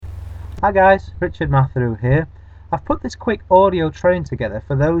Hi guys, Richard Mathew here. I've put this quick audio training together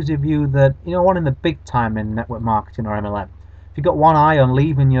for those of you that wanting the big time in network marketing or MLM. If you've got one eye on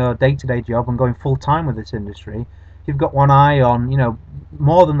leaving your day-to-day job and going full time with this industry, if you've got one eye on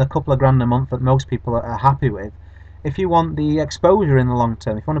more than the couple of grand a month that most people are happy with, if you want the exposure in the long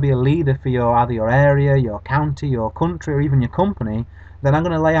term, if you want to be a leader for either your area, your county, your country, or even your company, then I'm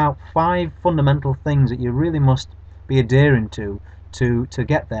going to lay out 5 fundamental things that you really must be adhering to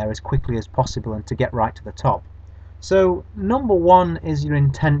get there as quickly as possible and to get right to the top. So number one is your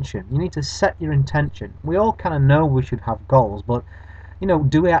intention. You need to set your intention. We all kind of know we should have goals, but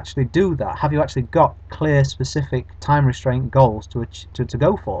do we actually do that? Have you actually got clear, specific, time restraint goals to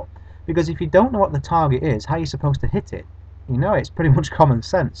go for? Because if you don't know what the target is, how are you supposed to hit it? It's pretty much common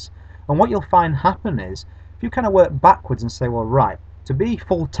sense. And what you'll find happen is, if you kind of work backwards and say, well, right, to be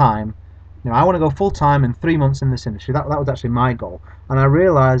full time, I want to go full time in 3 months in this industry. That was actually my goal, and I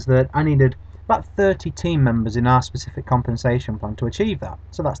realised that I needed about 30 team members in our specific compensation plan to achieve that.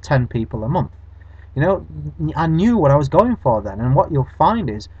 So that's 10 people a month. I knew what I was going for then, and what you'll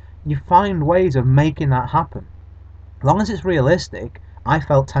find is you find ways of making that happen. As long as it's realistic, I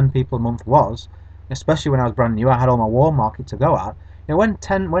felt 10 people a month was, especially when I was brand new. I had all my warm market to go at.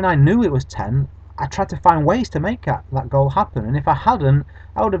 When I knew it was 10, I tried to find ways to make that goal happen. And if I hadn't,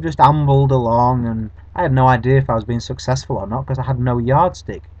 I would have just ambled along, and I had no idea if I was being successful or not because I had no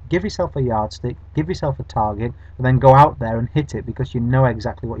yardstick. Give yourself a yardstick, give yourself a target, and then go out there and hit it because you know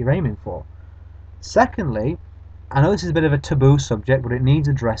exactly what you're aiming for. Secondly, I know this is a bit of a taboo subject, but it needs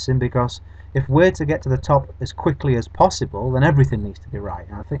addressing because if we're to get to the top as quickly as possible, then everything needs to be right.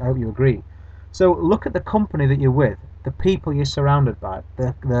 And I hope you agree. So look at the company that you're with, the people you're surrounded by,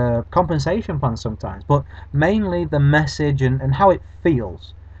 the compensation plan sometimes, but mainly the message and how it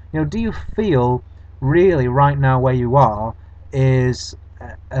feels. Do you feel really right now where you are is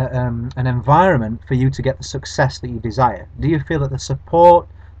an environment for you to get the success that you desire? Do you feel that the support,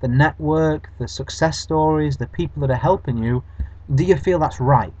 the network, the success stories, the people that are helping you, do you feel that's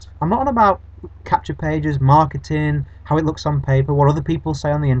right? I'm not on about capture pages, marketing, how it looks on paper, what other people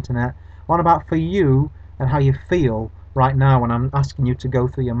say on the internet. I'm on about for you and how you feel right now when I'm asking you to go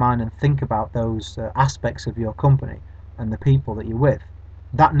through your mind and think about those aspects of your company and the people that you're with.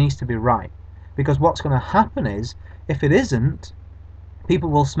 That needs to be right. Because what's going to happen is, if it isn't, people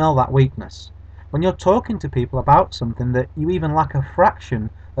will smell that weakness. When you're talking to people about something that you even lack a fraction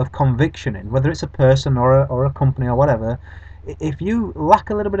of conviction in, whether it's a person or a company or whatever, if you lack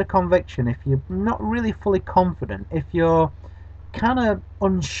a little bit of conviction, if you're not really fully confident, if you're kind of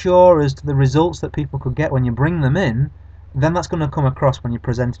unsure as to the results that people could get when you bring them in, then that's going to come across when you're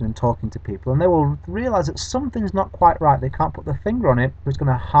presenting and talking to people, and they will realise that something's not quite right. They can't put their finger on it, but it's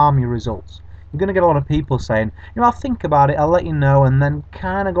going to harm your results. You're going to get a lot of people saying, I'll think about it, I'll let you know, and then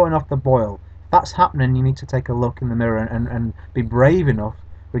kind of going off the boil. If that's happening, you need to take a look in the mirror and be brave enough,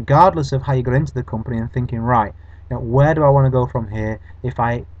 regardless of how you got into the company, and thinking, right, where do I want to go from here? If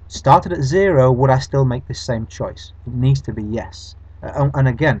I started at 0, would I still make this same choice? It needs to be yes. And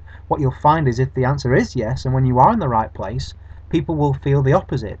again, what you'll find is if the answer is yes, and when you are in the right place, people will feel the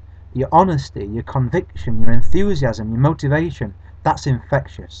opposite. Your honesty, your conviction, your enthusiasm, your motivation, that's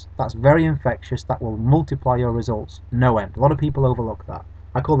infectious. That's very infectious. That will multiply your results no end. A lot of people overlook that.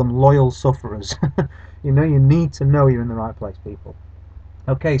 I call them loyal sufferers. You need to know you're in the right place, people.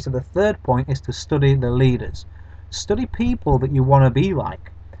 Okay, so the third point is to study the leaders. Study people that you want to be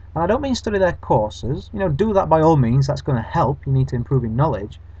like. And I don't mean study their courses. Do that by all means. That's going to help. You need to improve your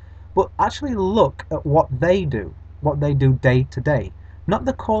knowledge. But actually look at what they do day to day. Not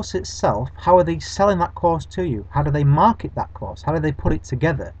the course itself. How are they selling that course to you? How do they market that course? How do they put it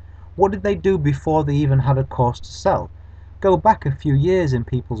together? What did they do before they even had a course to sell? Go back a few years in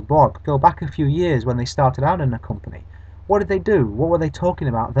people's blog. Go back a few years when they started out in a company. What did they do? What were they talking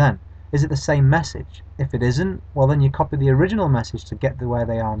about then? Is it the same message? If it isn't, well then you copy the original message to get to where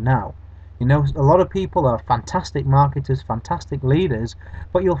they are now. A lot of people are fantastic marketers, fantastic leaders,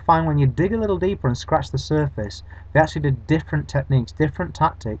 but you'll find when you dig a little deeper and scratch the surface, they actually did different techniques, different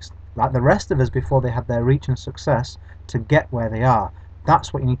tactics, like the rest of us before they had their reach and success to get where they are.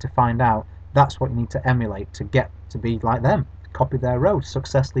 That's what you need to find out. That's what you need to emulate to get to be like them. Copy their road.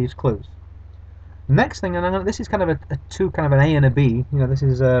 Success leaves clues. Next thing, and this is kind of a two, kind of an A and a B. This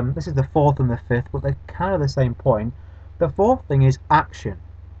is the fourth and the fifth, but they're kind of the same point. The fourth thing is action.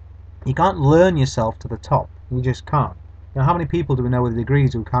 You can't learn yourself to the top. You just can't. How many people do we know with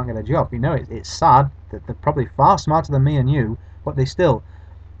degrees who can't get a job? It's sad that they're probably far smarter than me and you, but they still,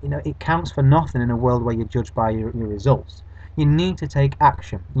 it counts for nothing in a world where you're judged by your results. You need to take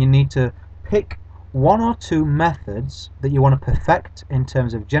action. You need to pick one or two methods that you want to perfect in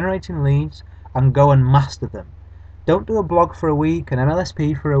terms of generating leads and go and master them. Don't do a blog for a week, an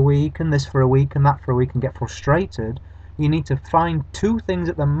MLSP for a week, and this for a week, and that for a week, and get frustrated. You need to find two things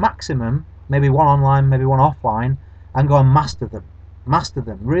at the maximum, maybe one online, maybe one offline, and go and master them. Master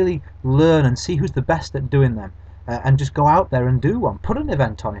them. Really learn and see who's the best at doing them. And just go out there and do one. Put an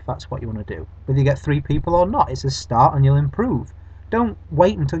event on if that's what you want to do. Whether you get 3 people or not, it's a start and you'll improve. Don't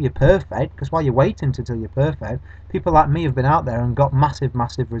wait until you're perfect, because while you're waiting until you're perfect, people like me have been out there and got massive,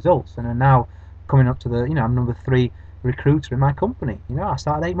 massive results and are now coming up to the, I'm number 3 recruiter in my company. I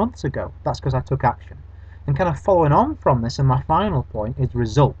started 8 months ago. That's because I took action. And kind of following on from this, and my final point is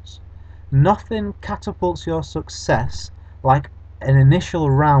results. Nothing catapults your success like an initial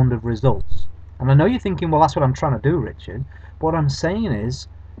round of results. And I know you're thinking, well, that's what I'm trying to do, Richard. But what I'm saying is,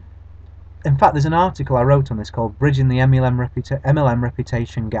 in fact, there's an article I wrote on this called Bridging the MLM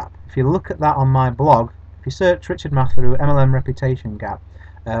Reputation Gap. If you look at that on my blog, if you search Richard Matheru MLM Reputation Gap,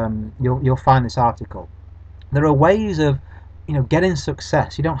 you'll find this article. There are ways of getting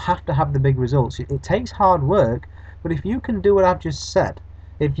success. You don't have to have the big results. It takes hard work, but if you can do what I've just said,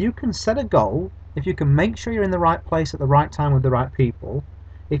 if you can set a goal, if you can make sure you're in the right place at the right time with the right people,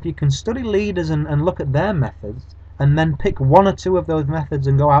 if you can study leaders and look at their methods, and then pick one or two of those methods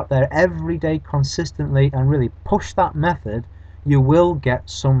and go out there every day consistently and really push that method, you will get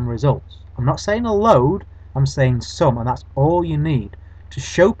some results. I'm not saying a load, I'm saying some, and that's all you need to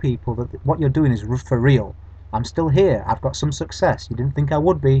show people that what you're doing is for real. I'm still here, I've got some success. You didn't think I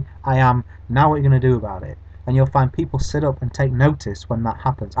would be, I am. Now what are you going to do about it? And you'll find people sit up and take notice when that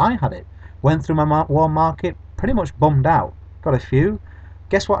happens. I had it. Went through my warm market, pretty much bummed out. Got a few.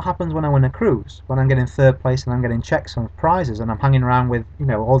 Guess what happens when I win a cruise? When I'm getting 3rd place and I'm getting checks and prizes and I'm hanging around with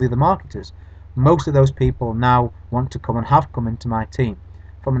all the other marketers. Most of those people now want to come and have come into my team.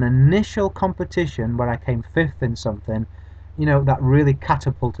 From an initial competition where I came 5th in something, that really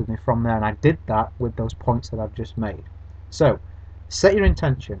catapulted me from there, and I did that with those points that I've just made. So, set your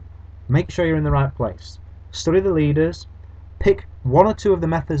intention. Make sure you're in the right place. Study the leaders. Pick one or two of the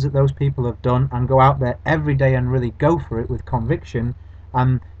methods that those people have done and go out there every day and really go for it with conviction,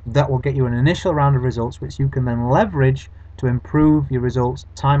 and that will get you an initial round of results which you can then leverage to improve your results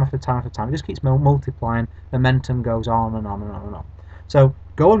time after time after time. It just keeps multiplying. Momentum goes on and on and on and on. So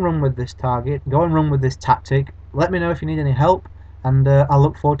go and run with this target. Go and run with this tactic. Let me know if you need any help, and I'll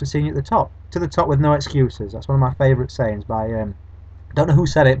look forward to seeing you at the top. To the top with no excuses. That's one of my favourite sayings by, I don't know who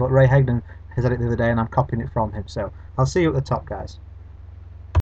said it, but Ray Hagden said it the other day, and I'm copying it from him. So I'll see you at the top, guys.